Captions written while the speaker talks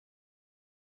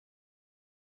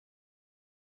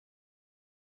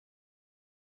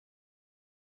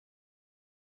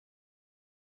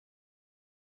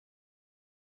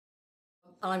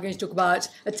And I'm going to talk about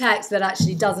a text that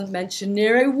actually doesn't mention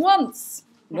Nero once,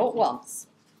 not once.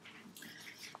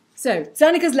 So,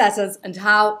 Seneca's letters and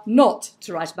how not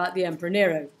to write about the Emperor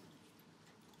Nero.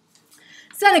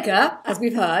 Seneca, as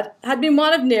we've heard, had been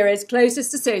one of Nero's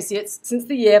closest associates since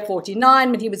the year 49,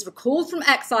 when he was recalled from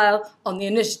exile on the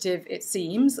initiative, it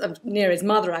seems, of Nero's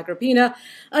mother Agrippina,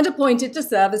 and appointed to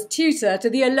serve as tutor to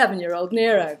the 11-year-old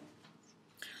Nero.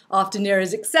 After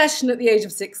Nero's accession at the age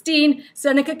of 16,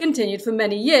 Seneca continued for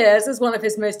many years as one of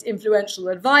his most influential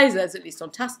advisors, at least on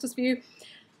Tacitus' view.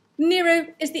 Nero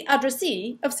is the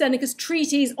addressee of Seneca's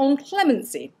treatise on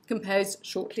clemency, composed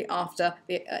shortly after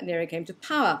Nero came to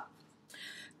power.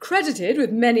 Credited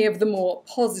with many of the more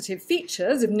positive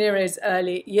features of Nero's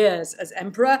early years as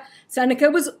emperor, Seneca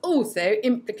was also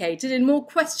implicated in more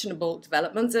questionable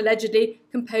developments, allegedly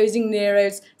composing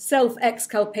Nero's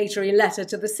self-exculpatory letter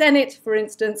to the Senate, for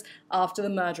instance, after the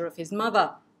murder of his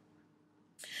mother.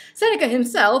 Seneca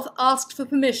himself asked for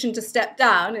permission to step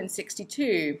down in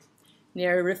 62.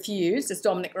 Nero refused, as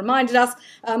Dominic reminded us,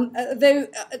 though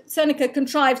Seneca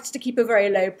contrived to keep a very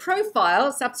low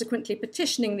profile, subsequently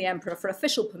petitioning the emperor for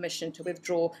official permission to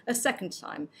withdraw a second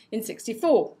time in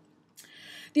 64.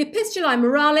 The Epistulae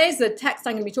Morales, the text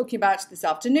I'm going to be talking about this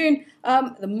afternoon,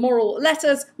 the moral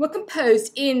letters, were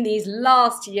composed in these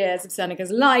last years of Seneca's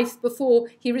life before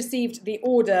he received the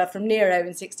order from Nero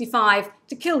in 65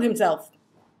 to kill himself.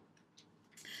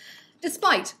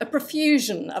 Despite a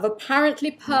profusion of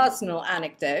apparently personal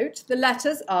anecdote, the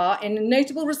letters are, in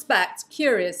notable respects,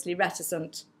 curiously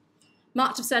reticent.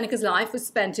 Much of Seneca's life was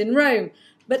spent in Rome,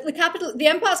 but the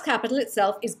empire's capital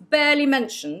itself is barely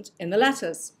mentioned in the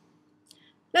letters.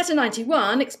 Letter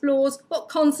 91 explores what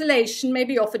consolation may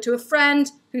be offered to a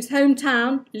friend whose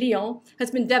hometown, Lyon, has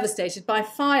been devastated by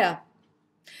fire.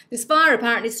 This fire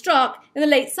apparently struck in the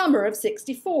late summer of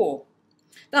 64.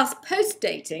 Thus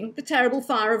post-dating the terrible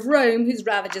fire of Rome, whose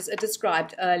ravages are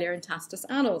described earlier in Tacitus'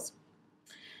 annals.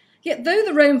 Yet though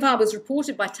the Rome fire was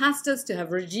reported by Tacitus to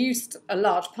have reduced a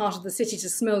large part of the city to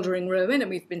smouldering ruin, and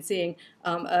we've been seeing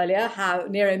earlier how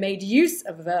Nero made use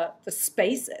of the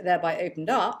space thereby opened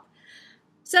up,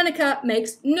 Seneca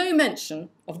makes no mention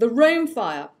of the Rome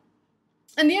fire.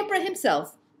 And the emperor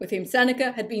himself, with whom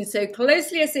Seneca had been so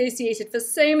closely associated for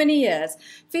so many years,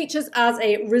 features as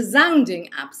a resounding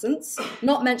absence,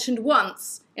 not mentioned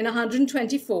once in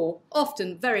 124,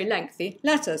 often very lengthy,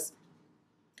 letters.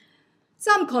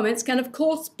 Some comments can, of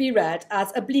course, be read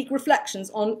as oblique reflections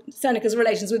on Seneca's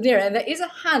relations with Nero, and there is a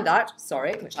handout,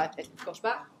 which I got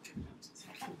back.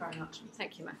 Thank you very much.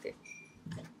 Thank you, Matthew.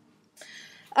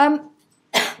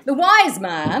 The wise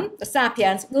man, the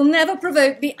sapiens, will never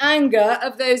provoke the anger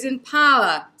of those in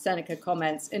power, Seneca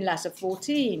comments in letter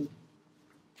 14.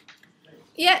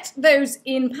 Yet those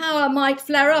in power might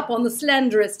flare up on the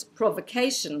slenderest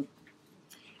provocation.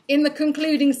 In the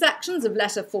concluding sections of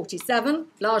letter 47,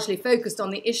 largely focused on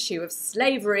the issue of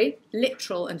slavery,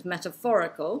 literal and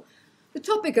metaphorical, the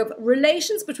topic of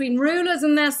relations between rulers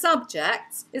and their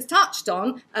subjects is touched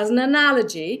on as an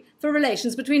analogy for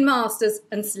relations between masters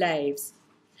and slaves.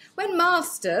 When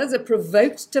masters are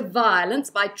provoked to violence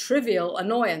by trivial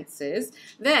annoyances,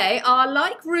 they are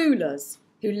like rulers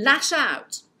who lash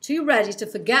out, too ready to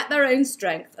forget their own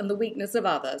strength and the weakness of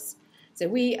others. So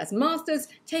we, as masters,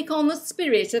 take on the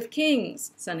spirit of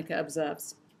kings, Seneca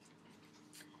observes.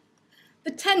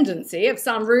 The tendency of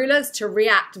some rulers to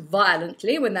react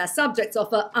violently when their subjects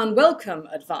offer unwelcome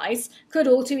advice could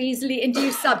all too easily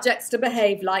induce subjects to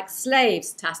behave like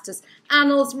slaves. Tacitus'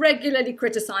 Annals regularly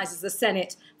criticises the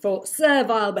Senate for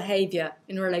servile behaviour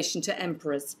in relation to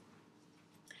emperors.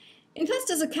 In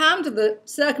Tacitus' account of the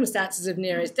circumstances of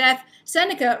Nero's death,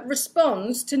 Seneca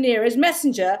responds to Nero's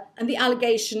messenger and the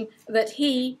allegation that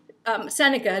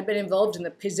Seneca, had been involved in the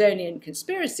Pisonian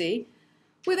conspiracy,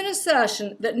 with an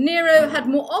assertion that Nero had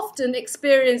more often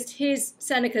experienced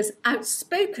Seneca's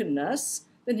outspokenness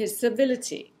than his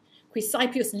civility. Qui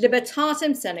saepius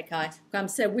libertatem Senecae, quam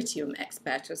servitium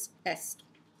expertus est.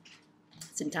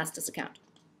 It's in Tacitus' account.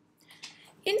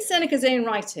 In Seneca's own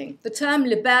writing, the term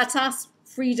libertas,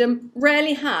 freedom,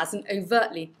 rarely has an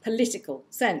overtly political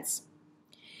sense.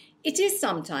 It is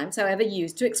sometimes, however,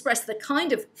 used to express the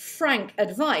kind of frank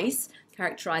advice,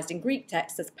 characterised in Greek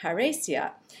texts as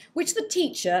parousia, which the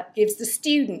teacher gives the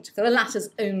student for the latter's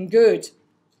own good.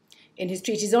 In his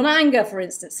treatise on anger, for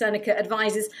instance, Seneca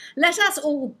advises, "Let us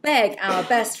all beg our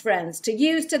best friends to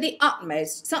use to the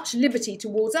utmost such liberty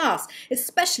towards us,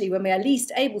 especially when we are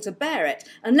least able to bear it,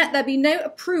 and let there be no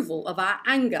approval of our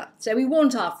anger." So we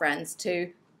want our friends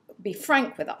to be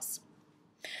frank with us.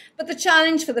 But the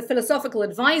challenge for the philosophical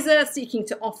advisor seeking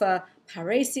to offer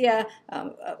parrhesia,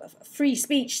 free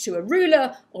speech to a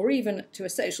ruler or even to a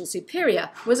social superior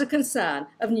was a concern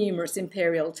of numerous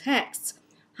imperial texts.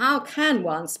 How can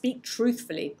one speak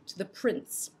truthfully to the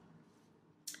prince?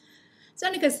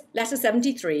 Seneca's letter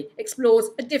 73 explores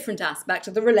a different aspect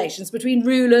of the relations between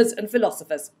rulers and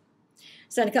philosophers.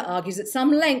 Seneca argues at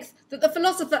some length that the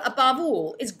philosopher above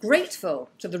all is grateful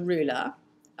to the ruler.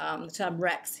 The term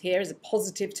rex here is a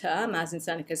positive term, as in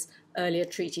Seneca's earlier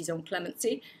treatise on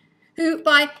clemency, who,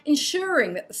 by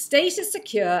ensuring that the state is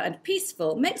secure and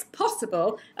peaceful, makes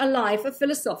possible a life of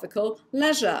philosophical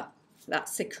leisure. That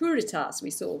securitas we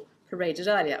saw paraded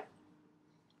earlier.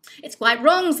 It's quite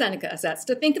wrong, Seneca asserts,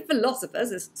 to think of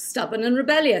philosophers as stubborn and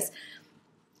rebellious.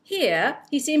 Here,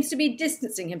 he seems to be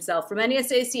distancing himself from any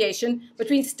association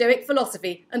between Stoic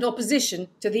philosophy and opposition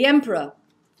to the emperor.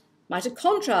 Might a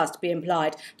contrast be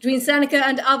implied between Seneca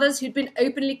and others who'd been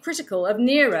openly critical of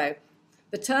Nero?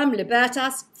 The term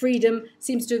libertas, freedom,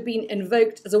 seems to have been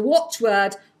invoked as a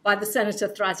watchword by the senator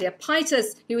Thrasea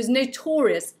Paetus, who was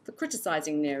notorious for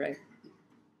criticising Nero.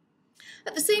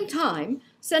 At the same time,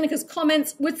 Seneca's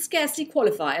comments would scarcely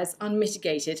qualify as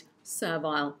unmitigated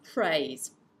servile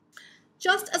praise.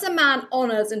 Just as a man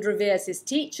honours and reveres his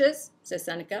teachers, says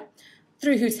Seneca,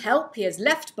 through whose help he has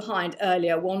left behind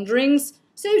earlier wanderings,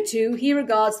 so too he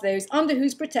regards those under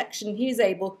whose protection he is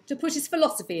able to put his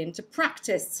philosophy into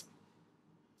practice.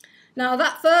 Now,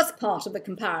 that first part of the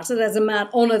comparison, as a man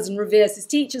honours and reveres his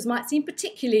teachers, might seem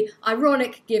particularly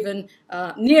ironic given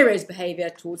Nero's behaviour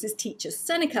towards his teacher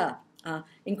Seneca,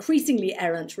 increasingly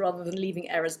errant rather than leaving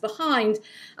errors behind.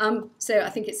 So I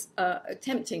think it's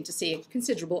tempting to see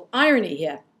considerable irony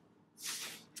here.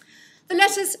 The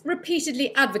letters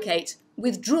repeatedly advocate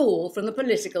withdrawal from the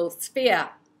political sphere.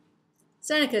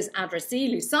 Seneca's addressee,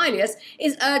 Lucilius,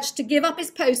 is urged to give up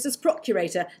his post as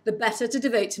procurator, the better to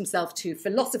devote himself to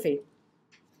philosophy.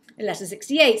 In letter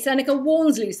 68, Seneca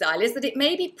warns Lucilius that it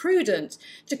may be prudent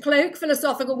to cloak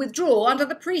philosophical withdrawal under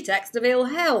the pretext of ill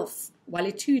health,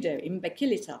 valitudo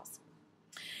imbecilitas.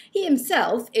 He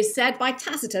himself is said by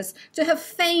Tacitus to have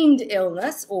feigned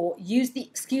illness, or used the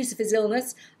excuse of his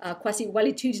illness, quasi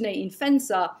valitudine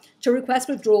infensa, to request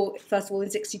withdrawal, first of all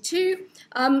in 62,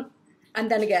 and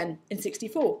then again in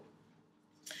 64.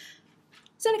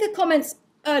 Seneca comments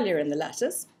earlier in the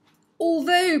letters,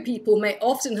 although people may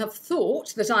often have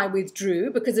thought that I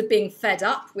withdrew because of being fed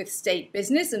up with state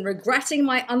business and regretting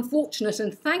my unfortunate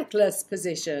and thankless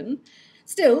position,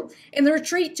 still, in the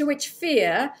retreat to which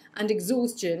fear and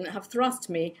exhaustion have thrust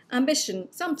me, ambition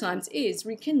sometimes is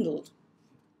rekindled.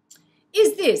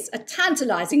 Is this a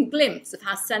tantalising glimpse of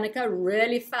how Seneca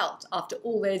really felt after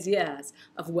all those years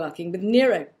of working with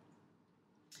Nero?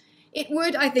 It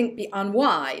would, I think, be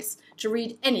unwise to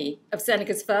read any of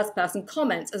Seneca's first-person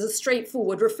comments as a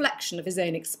straightforward reflection of his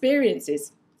own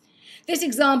experiences. This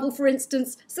example, for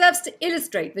instance, serves to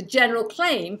illustrate the general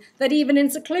claim that even in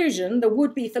seclusion, the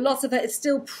would-be philosopher is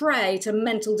still prey to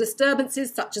mental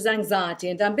disturbances such as anxiety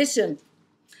and ambition.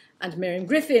 And Miriam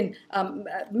Griffin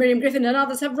and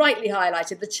others have rightly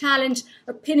highlighted the challenge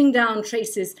of pinning down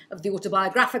traces of the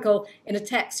autobiographical in a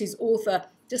text whose author,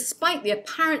 despite the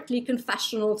apparently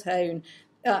confessional tone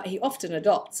he often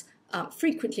adopts,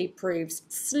 frequently proves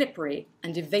slippery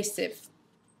and evasive.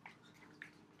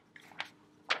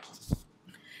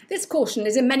 This caution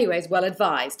is in many ways well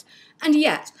advised, and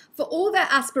yet, for all their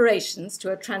aspirations to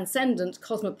a transcendent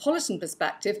cosmopolitan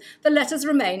perspective, the letters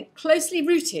remain closely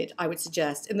rooted, I would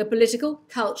suggest, in the political,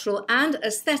 cultural, and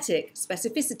aesthetic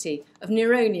specificity of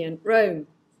Neronian Rome.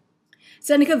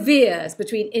 Seneca veers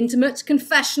between intimate,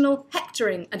 confessional,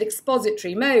 hectoring, and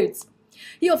expository modes.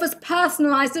 He offers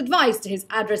personalised advice to his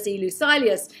addressee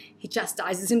Lucilius. He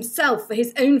chastises himself for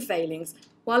his own failings,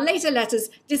 while later letters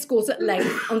discourse at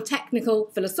length on technical,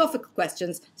 philosophical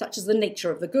questions such as the nature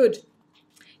of the good.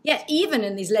 Yet even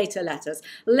in these later letters,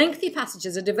 lengthy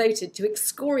passages are devoted to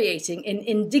excoriating in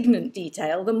indignant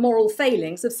detail the moral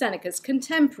failings of Seneca's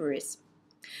contemporaries.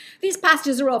 These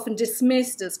passages are often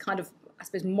dismissed as kind of, I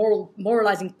suppose,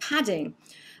 moralising padding.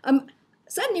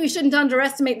 Certainly we shouldn't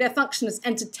underestimate their function as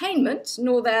entertainment,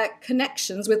 nor their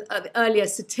connections with earlier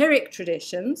satiric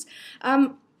traditions.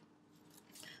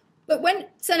 But when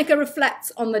Seneca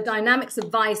reflects on the dynamics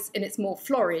of vice in its more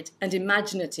florid and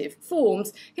imaginative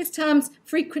forms, his terms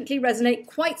frequently resonate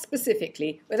quite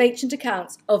specifically with ancient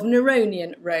accounts of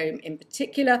Neronian Rome in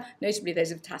particular, notably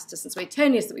those of Tacitus and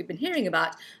Suetonius that we've been hearing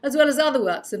about, as well as other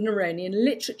works of Neronian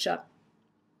literature,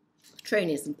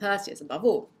 Petronius and Persius above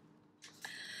all.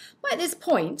 By this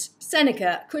point,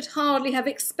 Seneca could hardly have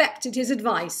expected his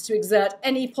advice to exert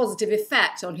any positive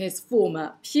effect on his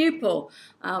former pupil.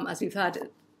 As we've heard,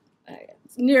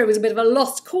 Nero was a bit of a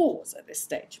lost cause at this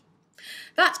stage.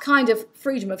 That kind of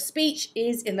freedom of speech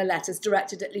is in the letters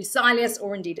directed at Lucilius,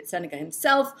 or indeed at Seneca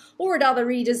himself, or at other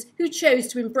readers who chose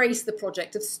to embrace the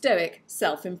project of Stoic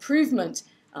self-improvement.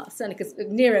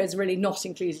 Nero is really not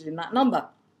included in that number.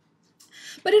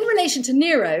 But in relation to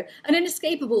Nero, an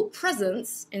inescapable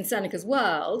presence in Seneca's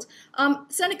world,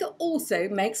 Seneca also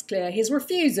makes clear his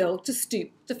refusal to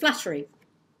stoop to flattery.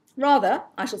 Rather,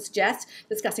 I shall suggest,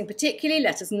 discussing particularly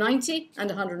letters 90 and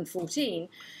 114,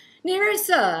 Nero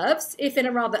serves, if in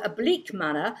a rather oblique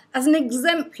manner, as an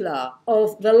exemplar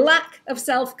of the lack of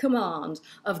self-command,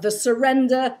 of the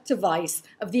surrender to vice,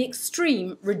 of the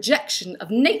extreme rejection of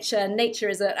nature. Nature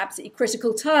is an absolutely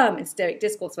critical term in Stoic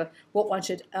discourse for what one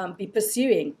should be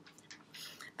pursuing.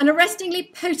 An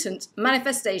arrestingly potent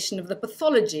manifestation of the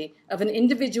pathology of an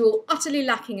individual utterly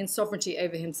lacking in sovereignty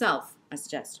over himself, I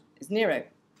suggest, is Nero.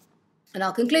 And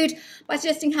I'll conclude by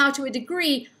suggesting how, to a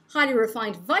degree, highly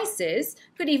refined vices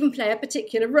could even play a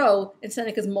particular role in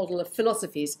Seneca's model of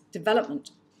philosophy's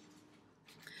development.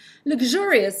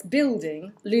 Luxurious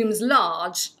building looms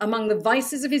large among the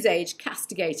vices of his age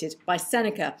castigated by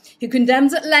Seneca, who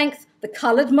condemns at length the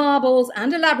coloured marbles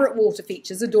and elaborate water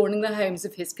features adorning the homes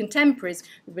of his contemporaries.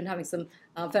 We've been having some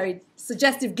very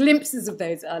suggestive glimpses of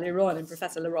those earlier on in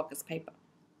Professor LaRocca's paper.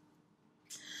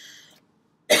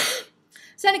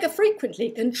 Seneca frequently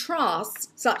contrasts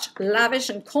such lavish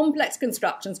and complex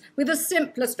constructions with the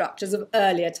simpler structures of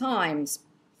earlier times.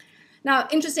 Now,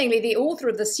 interestingly, the author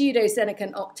of the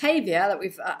pseudo-Senecan Octavia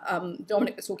that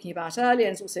Dominic was talking about earlier,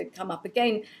 and it's also come up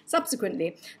again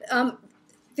subsequently,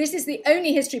 this is the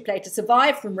only history play to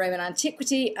survive from Roman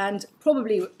antiquity, and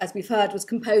probably, as we've heard, was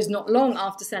composed not long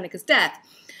after Seneca's death.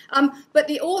 But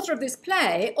the author of this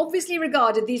play obviously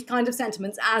regarded these kind of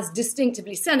sentiments as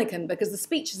distinctively Senecan, because the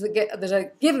speeches that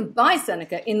are given by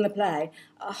Seneca in the play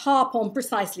harp on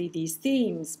precisely these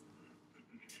themes.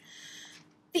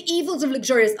 The evils of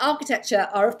luxurious architecture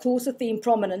are, of course, a theme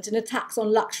prominent in attacks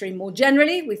on luxury more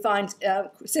generally. We find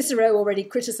Cicero already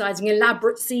criticising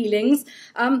elaborate ceilings,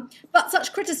 but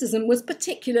such criticism was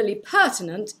particularly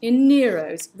pertinent in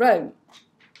Nero's Rome.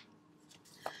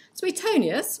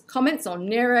 Suetonius comments on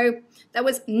Nero: there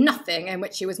was nothing in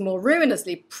which he was more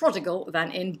ruinously prodigal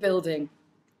than in building.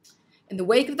 In the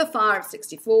wake of the fire of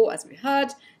 64, as we heard,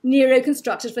 Nero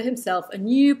constructed for himself a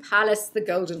new palace, the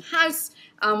Golden House,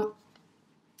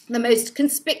 the most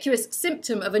conspicuous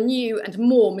symptom of a new and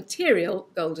more material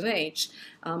golden age,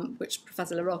 which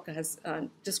Professor LaRocca has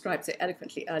described so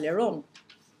eloquently earlier on.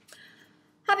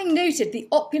 Having noted the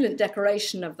opulent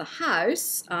decoration of the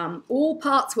house, all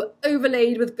parts were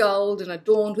overlaid with gold and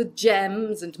adorned with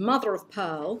gems and mother of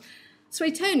pearl,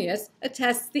 Suetonius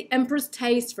attests the emperor's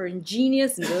taste for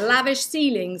ingenious and lavish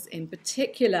ceilings, in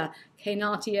particular,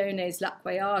 Caenationes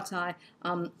laqueatae,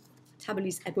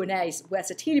 tabulis ebuenes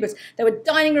versatilibus. There were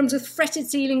dining rooms with fretted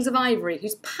ceilings of ivory,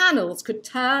 whose panels could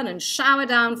turn and shower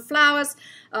down flowers,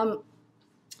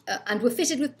 and were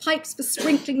fitted with pipes for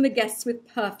sprinkling the guests with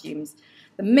perfumes.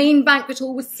 The main banquet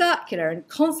hall was circular and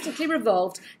constantly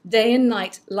revolved day and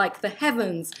night like the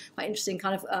heavens. Quite interesting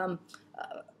kind of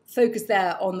focus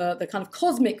there on the kind of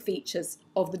cosmic features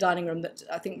of the dining room that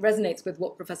I think resonates with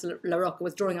what Professor LaRocca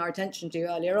was drawing our attention to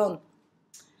earlier on.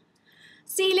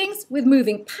 Ceilings with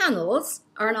moving panels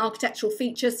are an architectural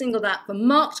feature singled out for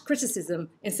marked criticism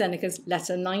in Seneca's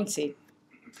Letter 90.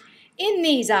 In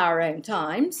these our own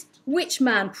times, which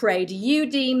man, pray, do you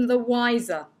deem the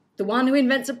wiser? The one who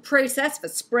invents a process for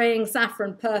spraying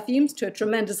saffron perfumes to a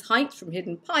tremendous height from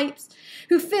hidden pipes,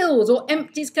 who fills or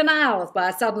empties canals by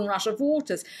a sudden rush of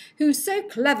waters, who so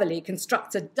cleverly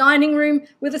constructs a dining room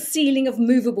with a ceiling of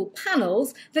movable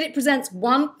panels that it presents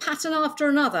one pattern after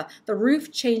another, the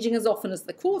roof changing as often as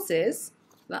the courses.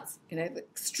 That's, the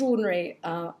extraordinary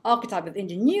archetype of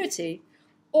ingenuity.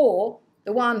 Or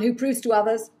the one who proves to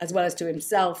others, as well as to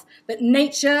himself, that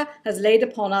nature has laid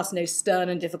upon us no stern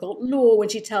and difficult law when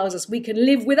she tells us we can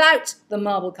live without the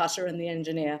marble cutter and the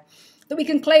engineer, that we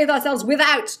can clothe ourselves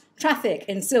without traffic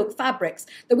in silk fabrics,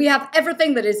 that we have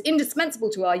everything that is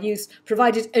indispensable to our use,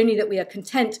 provided only that we are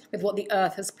content with what the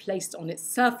earth has placed on its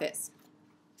surface.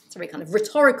 It's a very kind of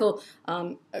rhetorical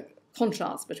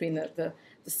contrast between the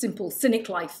simple cynic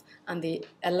life and the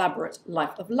elaborate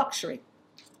life of luxury.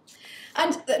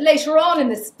 And later on in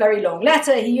this very long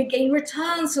letter, he again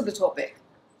returns to the topic.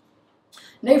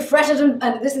 No fretted,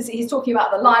 and he's talking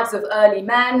about the lives of early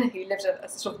men who lived a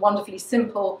sort of wonderfully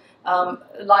simple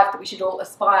life that we should all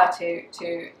aspire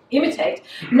to imitate.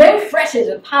 No fretted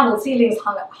and panelled ceilings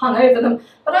hung over them,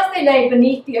 but as they lay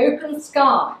beneath the open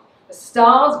sky, the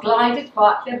stars glided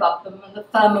quietly above them, and the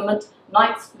firmament,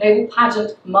 night's noble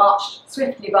pageant, marched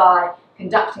swiftly by,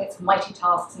 conducting its mighty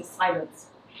tasks in silence.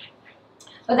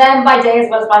 But then, by day as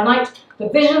well as by night, the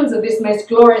visions of this most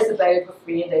glorious abode were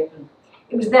free and open.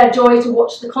 It was their joy to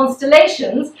watch the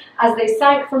constellations as they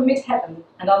sank from mid-heaven,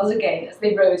 and others again as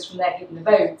they rose from their hidden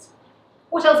abodes.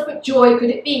 What else but joy could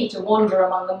it be to wander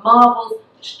among the marvels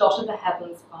which dotted the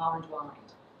heavens far and wide?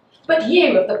 But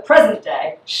you of the present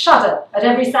day shudder at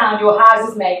every sound your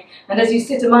houses make, and as you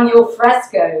sit among your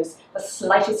frescoes, the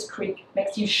slightest creak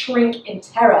makes you shrink in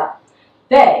terror.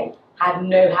 They had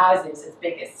no houses as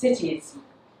big as cities.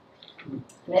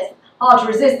 And it's hard to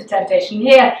resist the temptation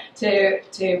here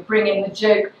to bring in the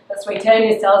joke that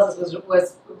Suetonius tells us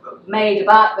was made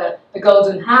about the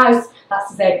golden house. That's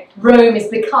to say, Rome is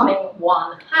becoming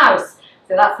one house.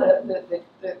 So that's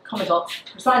the comment on,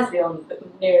 precisely on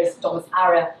Nero's Domus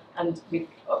Aurea, and we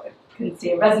can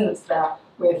see a resonance there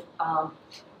with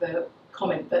the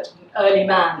comment that early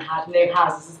man had no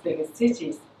houses as big as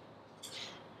cities.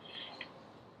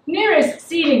 Nero's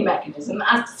sealing mechanism,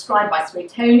 as described by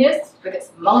Suetonius, with its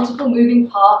multiple moving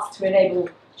parts to enable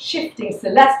shifting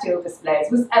celestial displays,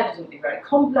 was evidently very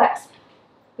complex.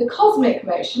 The cosmic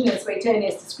motion in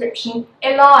Suetonius' description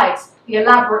elides the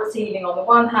elaborate ceiling on the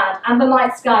one hand and the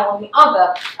night sky on the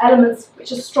other, elements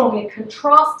which are strongly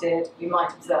contrasted, we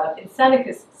might observe, in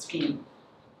Seneca's scheme.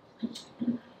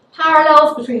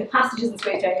 Parallels between the passages in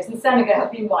Suetonius and Seneca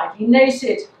have been widely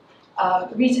noted.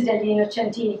 Rita degli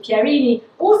Innocentini Pierini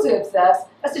also observes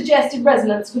a suggested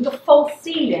resonance with the false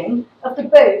ceiling of the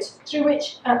boat through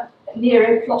which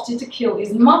Nero plotted to kill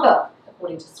his mother,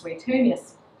 according to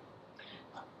Suetonius.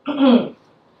 In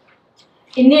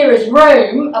Nero's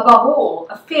Rome, above all,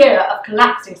 a fear of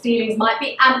collapsing ceilings might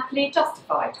be amply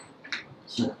justified.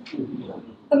 The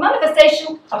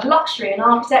manifestation of luxury in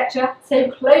architecture,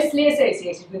 so closely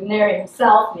associated with Nero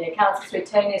himself in the accounts of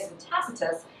Suetonius and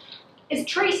Tacitus, is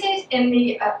treated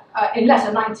in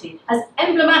letter 90 as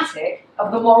emblematic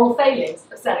of the moral failings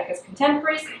of Seneca's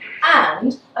contemporaries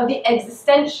and of the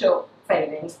existential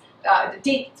failings,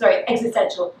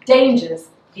 existential dangers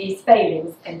these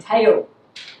failings entail.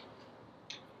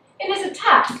 In his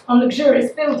attacks on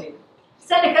luxurious building,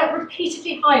 Seneca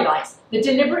repeatedly highlights the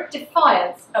deliberate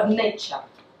defiance of nature.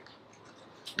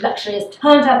 Luxury has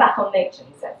turned her back on nature,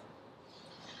 he says.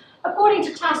 According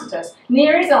to Tacitus,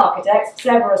 Nero's architects,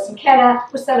 Severus and Keller,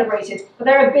 were celebrated for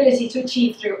their ability to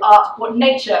achieve through art what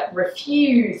nature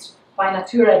refused, by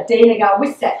natura denega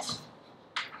visset.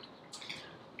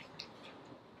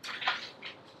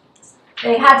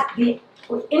 They had the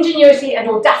ingenuity and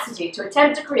audacity to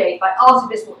attempt to create by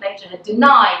artifice what nature had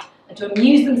denied and to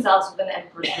amuse themselves with an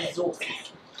emperor's resources.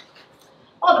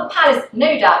 While the palace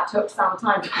no doubt took some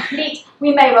time to complete,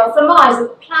 we may well surmise that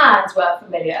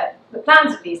the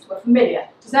plans at least were familiar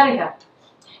to Seneca.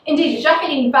 Indeed,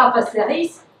 Jacqueline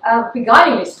Valvaseris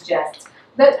beguilingly suggests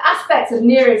that aspects of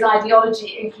Nero's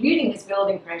ideology, including his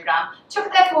building programme,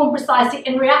 took their form precisely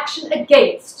in reaction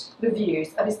against the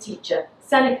views of his teacher,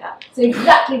 Seneca. So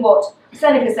exactly what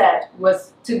Seneca said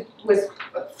was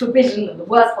forbidden and the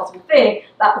worst possible thing,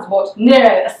 that was what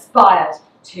Nero aspired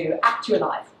to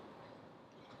actualise.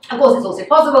 Of course, it's also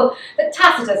possible that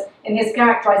Tacitus, in his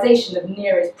characterisation of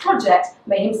Nero's project,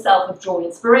 may himself have drawn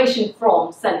inspiration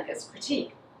from Seneca's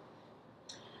critique.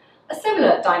 A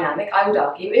similar dynamic, I would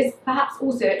argue, is perhaps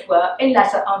also at work in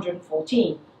letter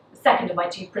 114, the second of my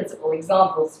two principal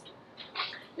examples.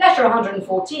 Letter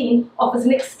 114 offers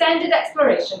an extended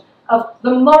exploration of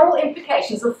the moral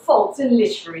implications of faults in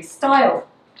literary style,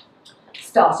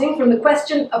 starting from the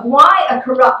question of why a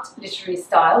corrupt literary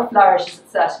style flourishes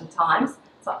at certain times,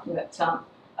 something that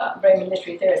Roman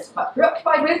literary theorists are quite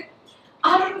preoccupied with.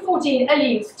 114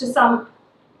 alludes to some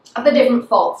of the different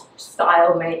faults which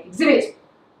style may exhibit.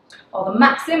 While the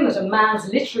maxim that a man's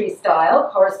literary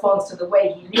style corresponds to the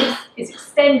way he lives is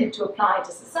extended to apply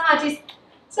to societies,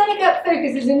 Seneca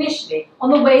focuses initially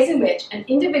on the ways in which an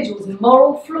individual's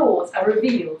moral flaws are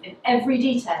revealed in every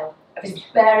detail of his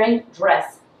bearing,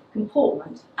 dress,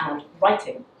 comportment, and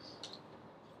writing.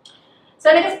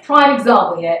 Seneca's prime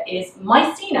example here is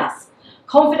Maecenas,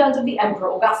 confidant of the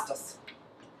Emperor Augustus.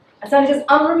 And Seneca is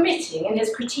unremitting in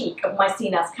his critique of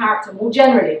Maecenas' character more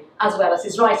generally, as well as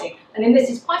his writing. And in this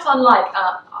he's quite unlike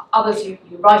others who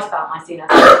write about Maecenas,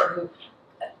 who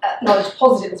acknowledge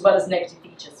positive as well as negative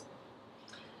features.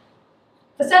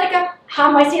 For Seneca,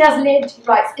 how Maecenas lived, he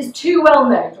writes, is too well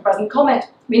known for present comment.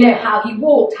 We know how he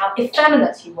walked, how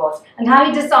effeminate he was, and how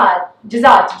he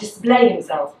desired to display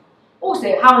himself.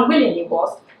 Also, how unwilling he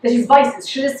was that his vices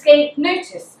should escape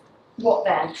notice. What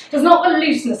then? Does not the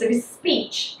looseness of his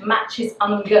speech match his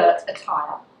ungirt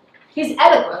attire? His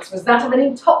eloquence was that of an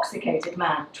intoxicated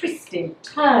man, twisting,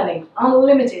 turning,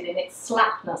 unlimited in its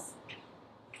slackness.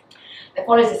 There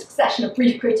follows a succession of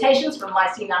brief quotations from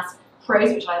Maecenas'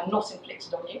 prose, which I have not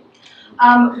inflicted on you,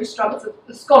 which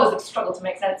the scholars have struggled to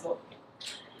make sense of.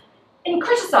 In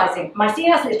criticising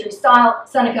Maecenas' literary style,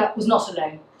 Seneca was not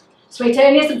alone.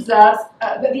 Suetonius observes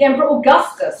that the Emperor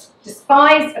Augustus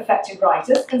despised effective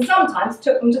writers and sometimes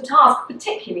took them to task,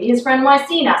 particularly his friend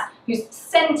Maecenas, whose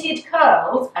scented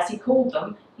curls, as he called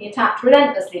them, he attacked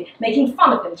relentlessly, making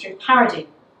fun of him through parody.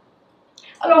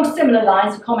 Along similar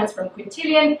lines are comments from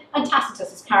Quintilian and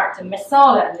Tacitus's character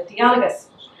Messala in the Dialogus,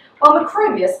 while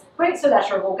Macrobius quotes a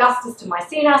letter of Augustus to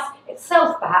Maecenas,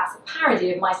 itself perhaps a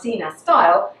parody of Maecenas'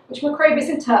 style, which Macrobius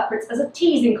interprets as a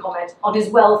teasing comment on his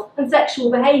wealth and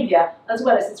sexual behaviour, as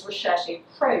well as his recherche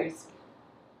prose.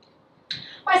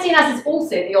 Maecenas is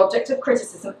also the object of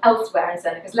criticism elsewhere in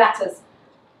Seneca's letters.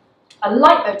 A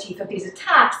leitmotif of these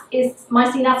attacks is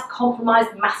Maecenas'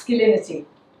 compromised masculinity.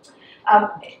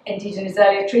 Indeed, in his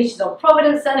earlier treatise on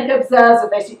Providence, Seneca observes of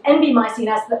those who envy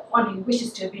Maecenas that one who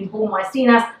wishes to have been born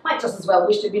Maecenas might just as well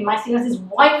wish to have been Maecenas'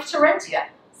 wife Terentia.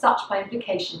 Such, by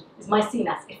implication, is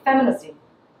Maecenas' effeminacy.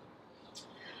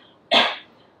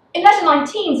 In letter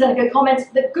 19, Seneca comments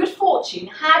that good fortune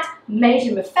had made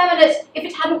him effeminate if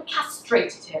it hadn't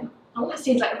castrated him. Now, that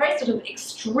seems like a very sort of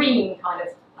extreme kind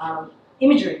of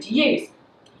imagery to use.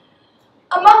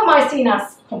 Among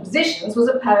Maecenas' compositions was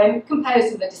a poem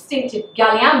composed in the distinctive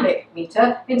Galliambic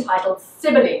metre entitled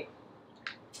Cybele.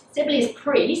 Cybele's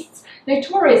priests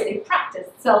notoriously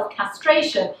practiced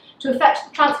self-castration to effect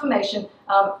the transformation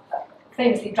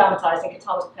famously dramatised in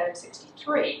Catullus' poem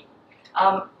 63.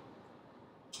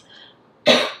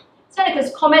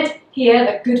 Seneca's comment here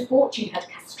that good fortune had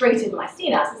castrated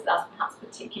Maecenas is thus perhaps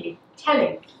particularly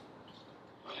telling.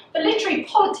 The literary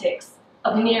politics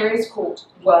of Nero's court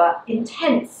were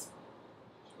intense.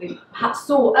 We perhaps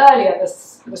saw earlier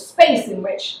the space in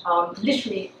which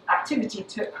literary activity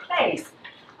took place.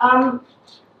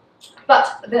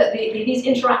 But these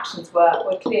interactions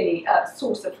were clearly a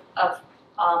source of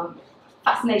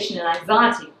fascination and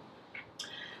anxiety.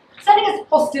 Seneca's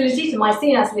hostility to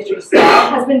Maecenas' literary style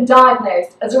has been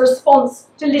diagnosed as a response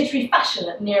to literary fashion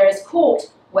at Nero's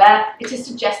court, where it is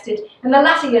suggested in the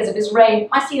latter years of his reign,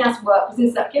 Maecenas' work was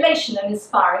in circulation and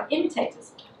inspiring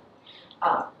imitators.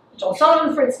 John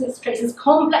Sullivan, for instance, traces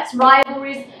complex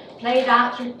rivalries played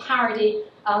out through parody,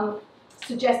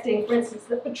 suggesting, for instance,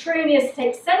 that Petronius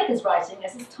takes Seneca's writing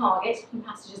as his target in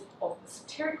passages of the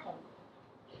Satyricon.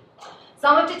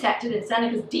 Some have detected in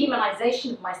Seneca's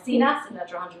demonization of Maecenas in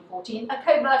letter 114 a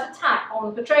covert attack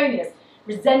on Petronius,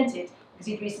 resented because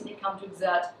he'd recently come to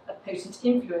exert a potent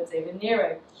influence over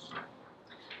Nero.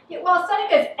 Yet while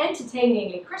Seneca is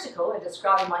entertainingly critical in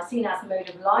describing Maecenas' mode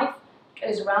of life,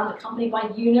 goes around accompanied by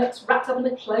eunuchs wrapped up in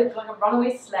a cloak like a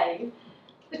runaway slave,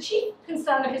 the chief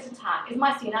concern of his attack is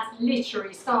Maecenas'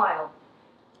 literary style.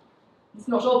 It's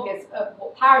not obvious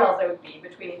what parallels there would be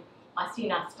between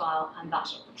Maecenas' style and that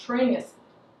of Petronius.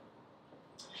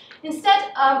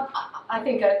 Instead, I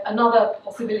think another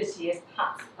possibility is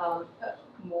perhaps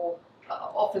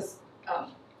offers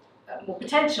more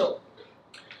potential.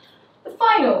 The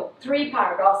final 3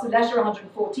 paragraphs of letter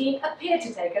 114 appear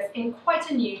to take us in quite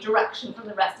a new direction from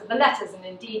the rest of the letters, and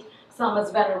indeed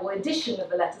Summer's venerable edition of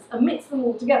the letters omits them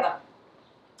altogether.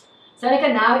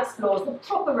 Seneca now explores the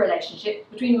proper relationship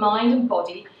between mind and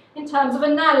body in terms of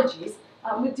analogies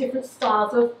with different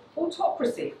styles of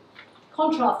autocracy,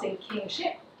 contrasting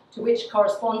kingship, to which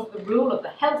corresponds the rule of the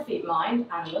healthy mind,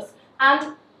 animus,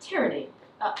 and tyranny,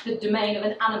 the domain of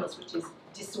an animus which is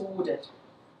disordered.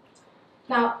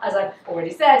 Now, as I've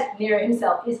already said, Nero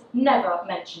himself is never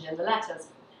mentioned in the letters.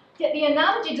 Yet the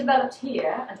analogy developed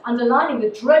here, and underlining the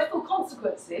dreadful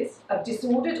consequences of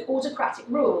disordered autocratic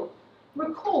rule,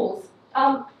 recalls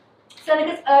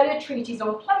Seneca's earlier treatise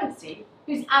on clemency,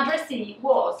 whose addressee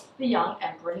was the young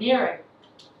Emperor Nero.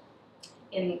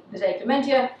 In the De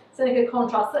Clementia, Seneca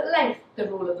contrasts at length the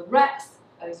rule of the rex,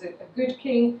 as a good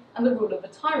king, and the rule of the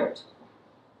tyrant.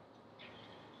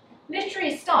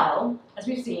 Literary style, as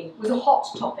we've seen, was a hot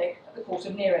topic at the court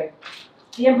of Nero.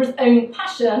 The emperor's own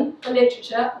passion for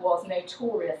literature was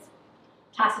notorious.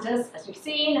 Tacitus, as we've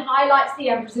seen, highlights the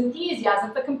emperor's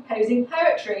enthusiasm for composing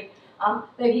poetry,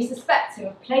 though he suspects him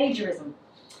of plagiarism.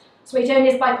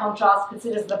 Suetonius, by contrast,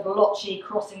 considers the blotchy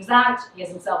crossings out he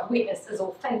has himself witnessed as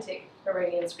authentic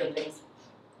Baronian scribblings.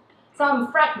 Some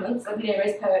fragments of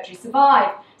Nero's poetry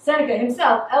survive. Seneca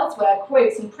himself elsewhere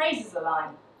quotes and praises the line.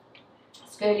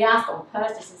 Scholiast, on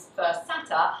Persius' first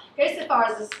satire, goes so far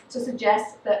as to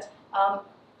suggest that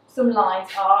some lines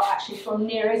are actually from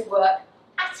Nero's work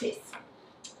Attis.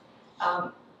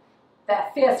 Their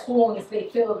fierce horns be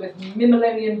filled with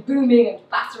Mimilonian booming and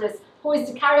Bassaris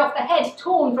poised to carry off the head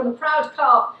torn from the proud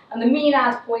calf, and the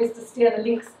Maenad poised to steer the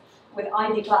lynx with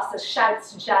Ivy clusters,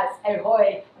 shouts and shouts,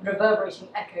 ahoy, and reverberating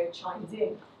echo chimes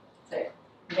in. So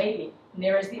maybe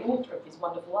Nero's the author of these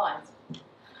wonderful lines.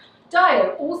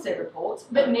 Dio also reports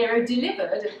that Nero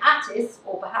delivered an Attis,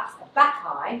 or perhaps a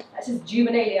Bacchae, at his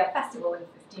Juvenalia festival in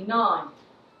 59,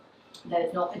 though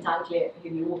it's not entirely clear who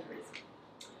the author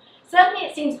is. Certainly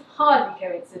it seems hardly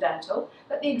coincidental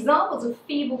that the examples of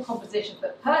feeble compositions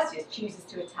that Perseus chooses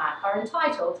to attack are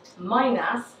entitled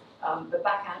Minas, the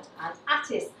Bacchant, and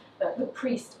Attis, the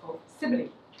priest of Cybele.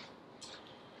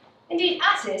 Indeed,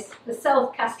 Attis, the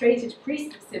self-castrated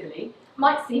priest of Cybele,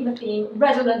 might seem a theme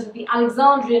redolent of the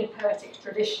Alexandrian poetic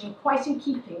tradition, quite in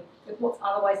keeping with what's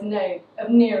otherwise known of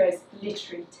Nero's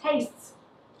literary tastes.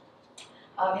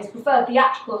 His preferred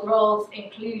theatrical roles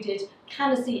included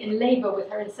Candace in labour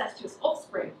with her incestuous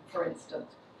offspring, for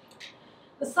instance.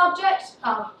 The subject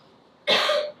of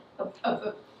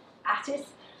Attis,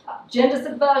 gender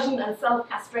subversion and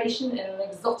self-castration in an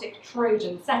exotic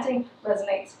Trojan setting,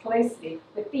 resonates closely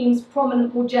with themes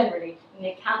prominent more generally in the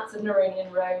accounts of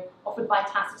Neronian Rome offered by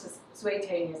Tacitus,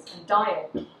 Suetonius and Dio.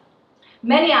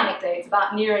 Many anecdotes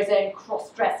about Nero's own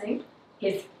cross-dressing,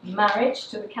 his marriage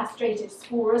to the castrated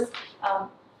Sporus,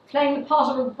 playing the part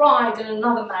of a bride in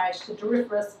another marriage to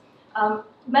Doryphorus.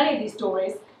 Many of these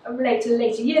stories relate to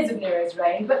later years of Nero's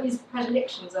reign, but these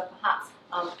predilections are perhaps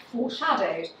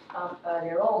foreshadowed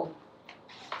earlier on.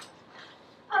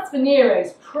 As for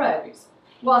Nero's prose,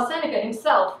 while Seneca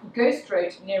himself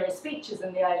ghost-wrote Nero's speeches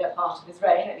in the earlier part of his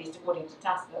reign, at least according to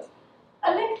Tacitus,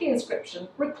 a lengthy inscription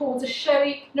records a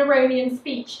showy Neronian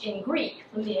speech in Greek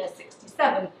from the year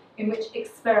 67, in which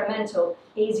experimental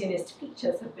Asianist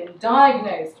features have been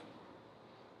diagnosed.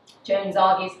 Jones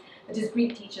argues that his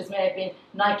Greek teachers may have been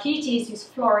Nicetes, whose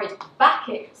florid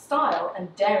Bacchic style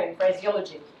and daring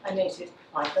phraseology are noted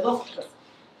by philosophers.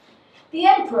 The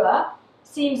emperor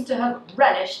seems to have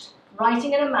relished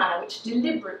writing in a manner which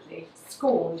deliberately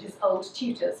scorned his old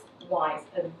tutor's wise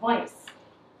advice.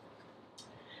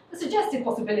 The suggested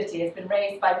possibility has been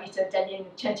raised by Rita degli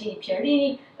Incentivi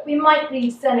Pierini that we might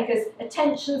read Seneca's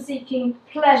attention-seeking,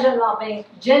 pleasure-loving,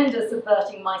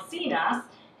 gender-subverting Maecenas,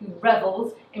 who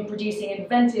revels in producing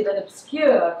inventive and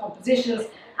obscure compositions,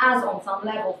 as on some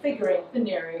level figuring for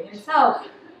Nero himself.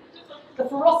 The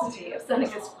ferocity of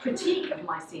Seneca's critique of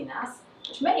Maecenas,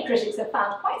 which many critics have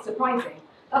found quite surprising,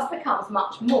 thus becomes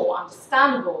much more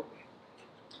understandable.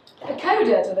 The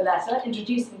coda to the letter,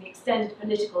 introducing the extended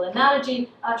political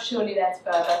analogy, surely lends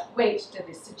further weight to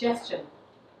this suggestion.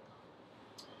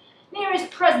 Nero's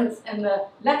presence in the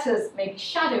letters may be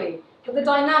shadowy, but the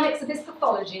dynamics of his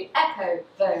pathology echo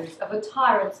those of the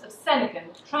tyrants of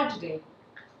Senecan tragedy.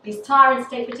 These tyrants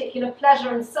take particular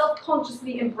pleasure in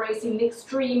self-consciously embracing the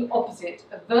extreme opposite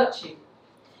of virtue.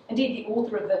 Indeed, the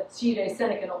author of the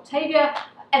pseudo-Senecan Octavia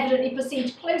evidently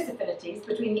perceived close affinities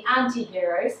between the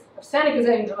anti-heroes of Seneca's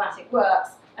own dramatic works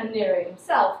and Nero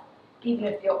himself, even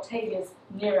if the Octavia's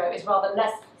Nero is rather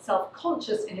less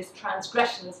self-conscious in his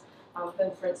transgressions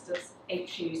than, for instance,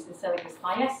 Aetius in Seneca's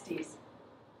Thyestes.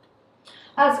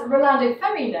 As Rolando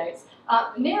Ferri notes,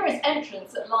 Nero's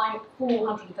entrance at line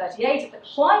 438, at the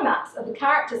climax of the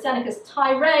character Seneca's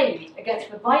tirade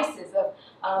against the vices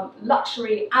of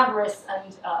luxury, avarice,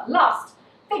 and lust,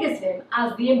 figures him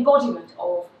as the embodiment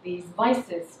of these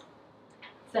vices.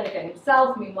 Seneca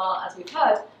himself, meanwhile, as we've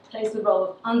heard, plays the role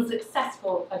of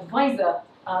unsuccessful advisor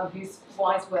whose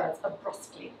wise words are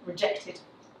brusquely rejected.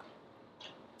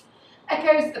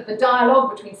 Echoes of the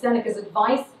dialogue between Seneca's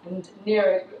advice and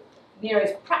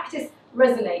Nero's practice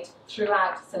resonate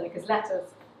throughout Seneca's letters.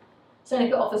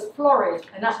 Seneca offers florid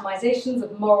anatomizations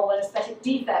of moral and aesthetic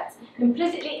defects,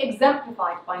 implicitly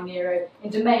exemplified by Nero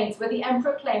in domains where the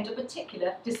emperor claimed a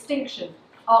particular distinction: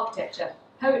 architecture,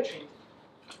 poetry.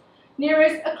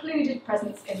 Nero's occluded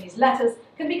presence in these letters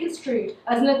can be construed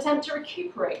as an attempt to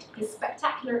recuperate his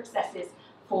spectacular excesses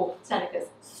for Seneca's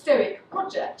Stoic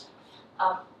project,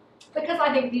 because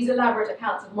I think these elaborate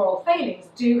accounts of moral failings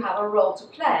do have a role to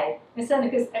play in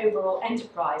Seneca's overall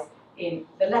enterprise in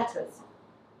the letters.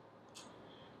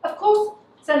 Of course,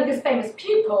 Seneca's famous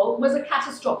pupil was a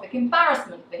catastrophic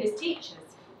embarrassment for his teachers.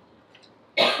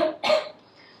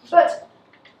 But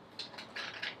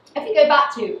if we go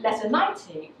back to letter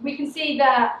 90, we can see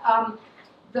there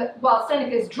that while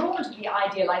Seneca is drawn to the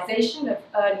idealization of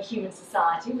early human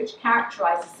society, which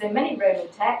characterizes so many Roman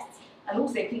texts and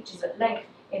also features at length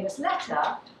in this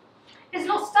letter, his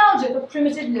nostalgia for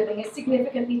primitive living is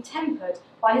significantly tempered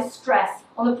by his stress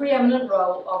on the preeminent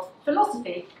role of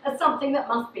philosophy as something that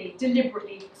must be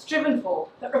deliberately striven for,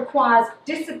 that requires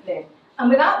discipline, and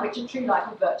without which a true life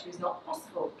of virtue is not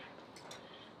possible.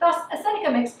 Thus, as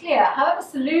Seneca makes clear, however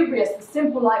salubrious the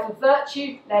simple life of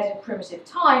virtue led in primitive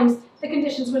times, the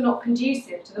conditions were not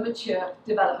conducive to the mature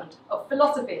development of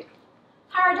philosophy.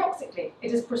 Paradoxically,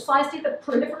 it is precisely the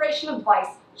proliferation of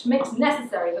vice which makes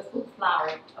necessary the full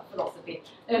flowering of philosophy.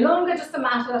 No longer just a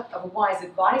matter of wise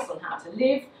advice on how to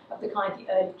live, of the kind the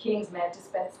early kings may have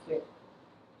dispensed with.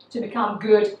 To become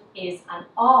good is an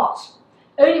art.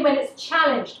 Only when it's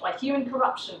challenged by human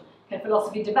corruption can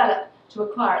philosophy develop to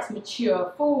acquire its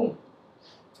mature form.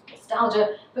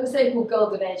 Nostalgia for the so-called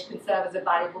Golden Age can serve as a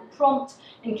valuable prompt,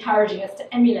 encouraging us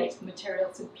to emulate material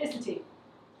simplicity.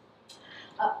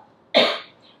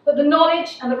 But the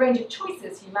knowledge and the range of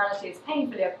choices humanity has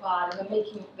painfully acquired and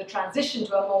making the transition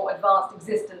to a more advanced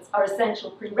existence are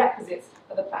essential prerequisites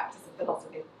for the practice of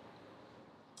philosophy.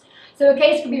 So a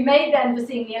case can be made then for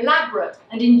seeing the elaborate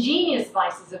and ingenious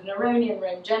vices of Neronian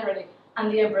Rome generally, and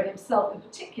the emperor himself in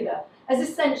particular, as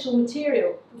essential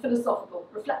material for philosophical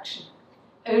reflection.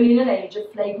 Only in an age of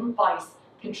flagrant vice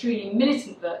can truly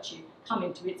militant virtue come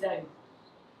into its own.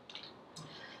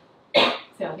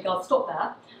 So I think I'll stop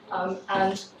there,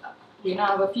 and we now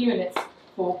have a few minutes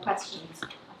for questions, I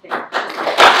think.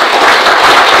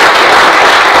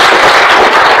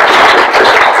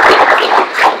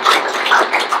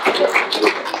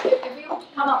 If we all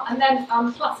come up and then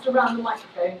cluster around the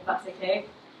microphone, if that's okay.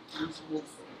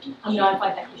 No, I'm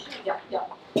fine, thank you.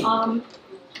 Yeah.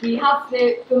 We have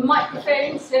the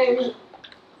microphone, so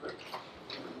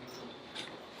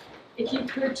if you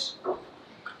could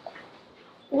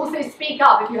also speak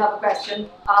up if you have a question,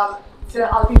 so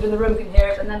other people in the room can hear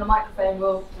it, and then the microphone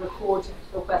will record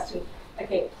your question.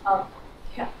 Okay,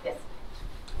 yeah, yes.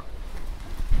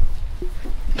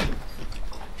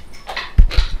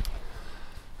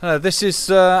 This is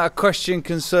a question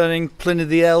concerning Pliny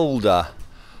the Elder.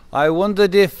 I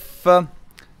wondered if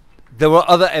there were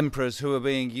other emperors who were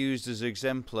being used as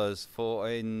exemplars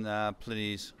in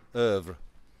Pliny's oeuvre.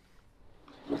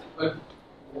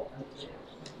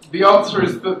 The answer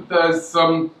is that there's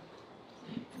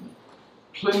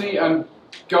Pliny and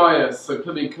Gaius, so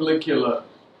Pliny and Caligula,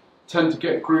 tend to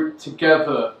get grouped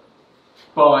together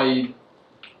by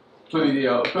Pliny the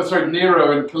Elder. Sorry,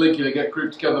 Nero and Caligula get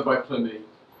grouped together by Pliny.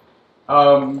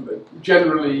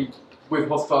 Generally with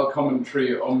hostile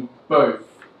commentary on both.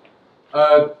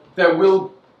 There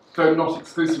will, though not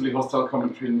exclusively hostile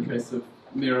commentary in the case of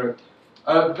Nero,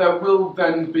 there will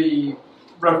then be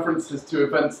references to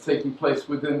events taking place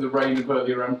within the reign of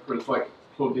earlier emperors like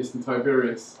Claudius and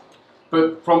Tiberius.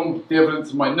 But from the evidence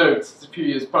of my notes, it's a few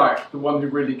years back, the one who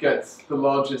really gets the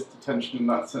largest attention in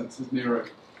that sense is Nero.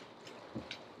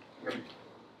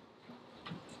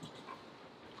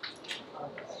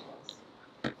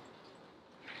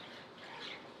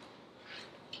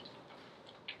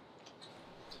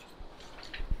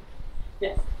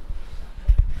 Yes.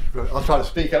 I'll try to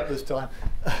speak up this time.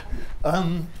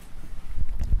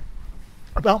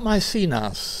 About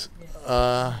Maecenas,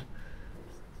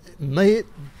 may it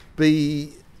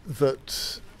be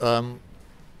that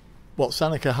what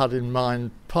Seneca had in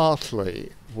mind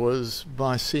partly was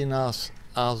Maecenas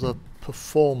as a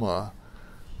performer,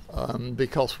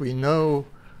 because we know,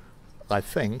 I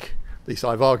think, at least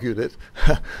I've argued it,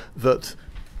 that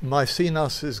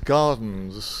Maecenas'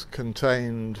 gardens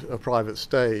contained a private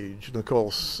stage, and of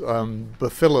course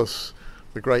Bathillus,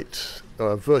 the great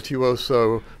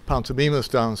virtuoso pantomimus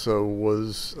dancer,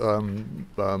 was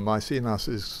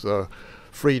Maecenas'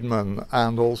 freedman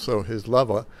and also his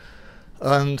lover.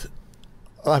 And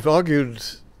I've argued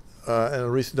in a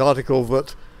recent article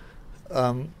that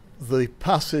the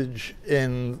passage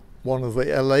in one of the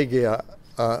Elegia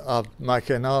ad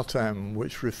Maecenatem,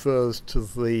 which refers to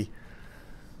the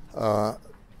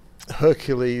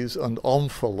Hercules and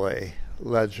Omphale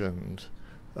legend,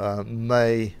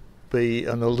 may be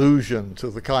an allusion to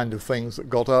the kind of things that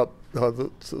got up that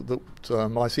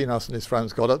Maecenas and his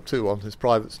friends got up to on his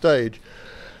private stage,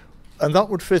 and that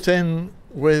would fit in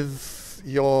with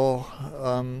your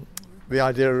the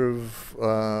idea of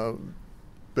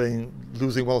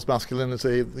losing one's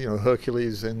masculinity, you know,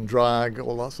 Hercules in drag,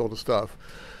 all that sort of stuff.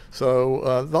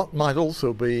 So that might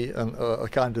also be a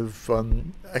kind of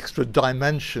extra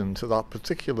dimension to that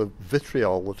particular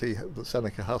vitriol that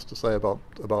Seneca has to say about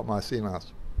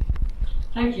Maecenas.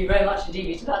 Thank you very much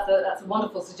indeed. That's a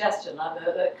wonderful suggestion.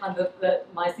 The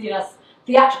Maecenas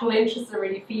theatrical interests are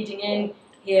really feeding in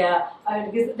here,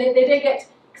 because they don't get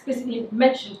explicitly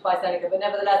mentioned by Seneca, but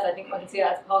nevertheless, I think one can see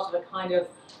that as part of a kind of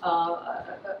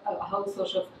a whole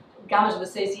sort of gamut of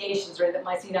associations really that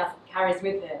Maecenas carries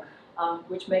with him.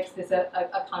 Which makes this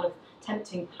a kind of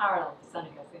tempting parallel for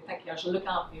Seneca. So thank you. I shall look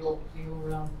out for your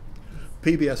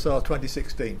PBSR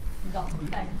 2016.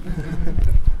 Thanks.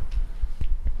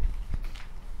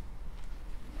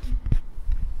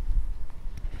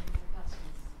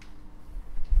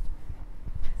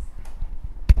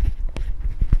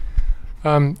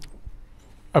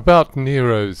 About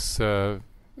Nero's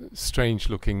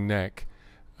strange-looking neck,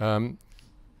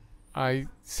 I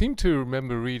seem to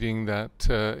remember reading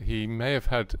that he may have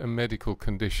had a medical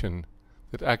condition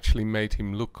that actually made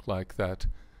him look like that.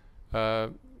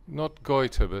 Not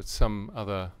goiter, but some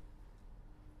other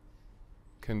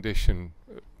condition,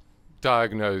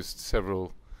 diagnosed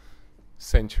several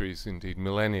centuries, indeed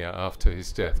millennia after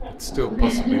his death, but still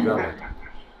possibly valid.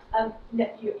 No,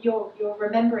 you're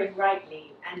remembering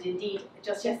rightly, and indeed,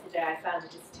 just yesterday I found a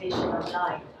dissertation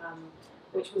online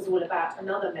which was all about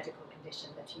another medical condition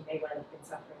that he may well have been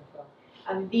suffering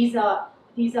from. These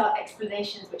are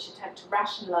explanations which attempt to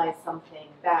rationalise something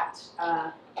that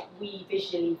we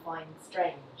visually find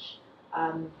strange.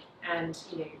 And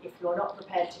if you're not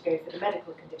prepared to go for the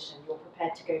medical condition, you're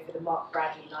prepared to go for the Mark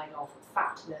Bradley line of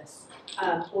fatness,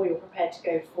 or you're prepared to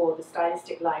go for the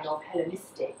stylistic line of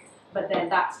Hellenistic. But then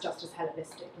that's just as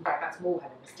Hellenistic. In fact, that's more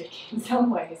Hellenistic in some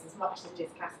ways, as much as it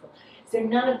is classical. So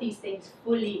none of these things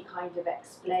fully kind of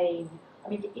explain. I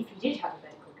mean, if you did have a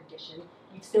medical condition,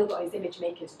 you've still got his image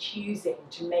makers choosing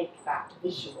to make that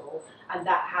visual, and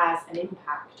that has an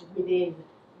impact within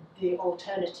the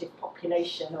alternative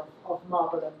population of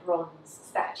marble and bronze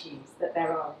statues that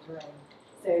there are in Rome.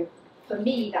 So for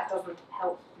me, that doesn't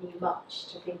help me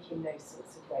much to think in those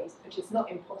sorts of ways, but it's not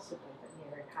impossible that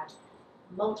Nero had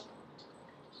multiple.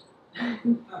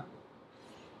 Any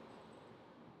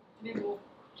more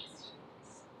questions?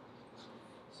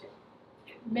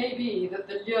 It may be that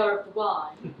the lure of the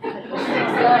wine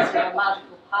exerts a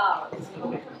magical power.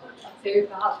 So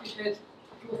perhaps we should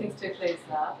draw things to a close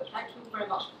there. But thank you all very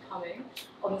much for coming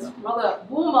on this rather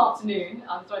warm afternoon.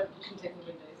 I'm sorry that you couldn't take the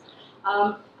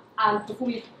windows. And before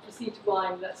we proceed to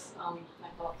wine, let's thank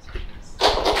our speakers.